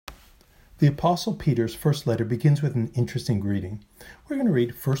The Apostle Peter's first letter begins with an interesting greeting. We're going to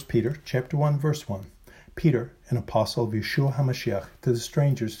read 1 Peter chapter 1, verse 1. Peter, an apostle of Yeshua HaMashiach, to the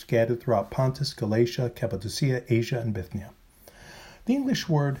strangers scattered throughout Pontus, Galatia, Cappadocia, Asia, and Bithynia. The English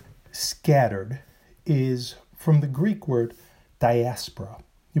word scattered is from the Greek word diaspora.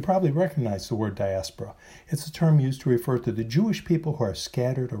 You probably recognize the word diaspora. It's a term used to refer to the Jewish people who are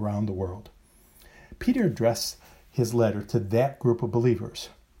scattered around the world. Peter addressed his letter to that group of believers.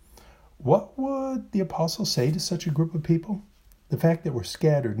 What would the apostle say to such a group of people? The fact that we're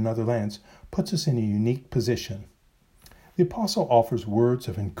scattered in other lands puts us in a unique position. The apostle offers words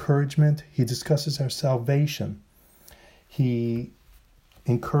of encouragement. He discusses our salvation. He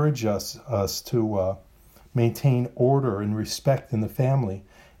encourages us to maintain order and respect in the family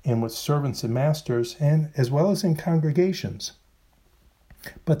and with servants and masters, and as well as in congregations.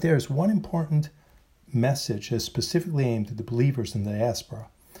 But there's one important message that's specifically aimed at the believers in the diaspora.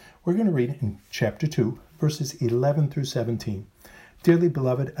 We're going to read in chapter 2, verses 11 through 17. Dearly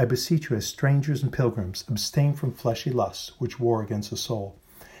beloved, I beseech you as strangers and pilgrims, abstain from fleshy lusts, which war against the soul,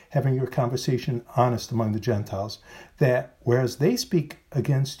 having your conversation honest among the Gentiles, that, whereas they speak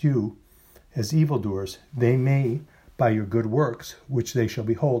against you as evildoers, they may, by your good works, which they shall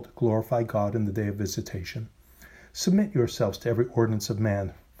behold, glorify God in the day of visitation. Submit yourselves to every ordinance of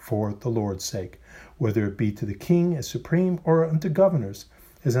man for the Lord's sake, whether it be to the king as supreme, or unto governors,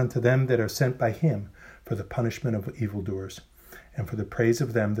 as unto them that are sent by him for the punishment of evildoers, and for the praise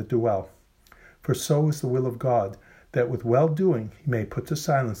of them that do well. For so is the will of God, that with well-doing he may put to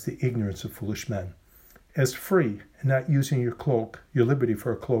silence the ignorance of foolish men. As free, and not using your liberty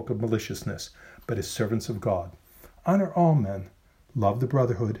for a cloak of maliciousness, but as servants of God. Honor all men, love the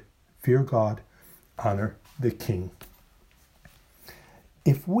brotherhood, fear God, honor the king.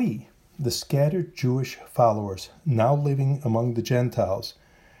 If we, the scattered Jewish followers now living among the Gentiles,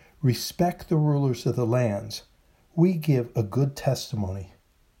 respect the rulers of the lands, we give a good testimony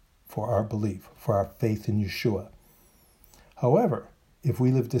for our belief, for our faith in Yeshua. However, if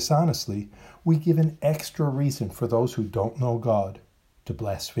we live dishonestly, we give an extra reason for those who don't know God to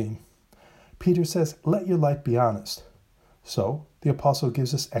blaspheme. Peter says, let your life be honest. So, the apostle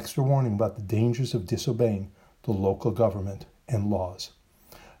gives us extra warning about the dangers of disobeying the local government and laws.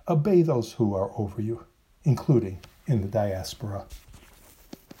 Obey those who are over you, including in the diaspora.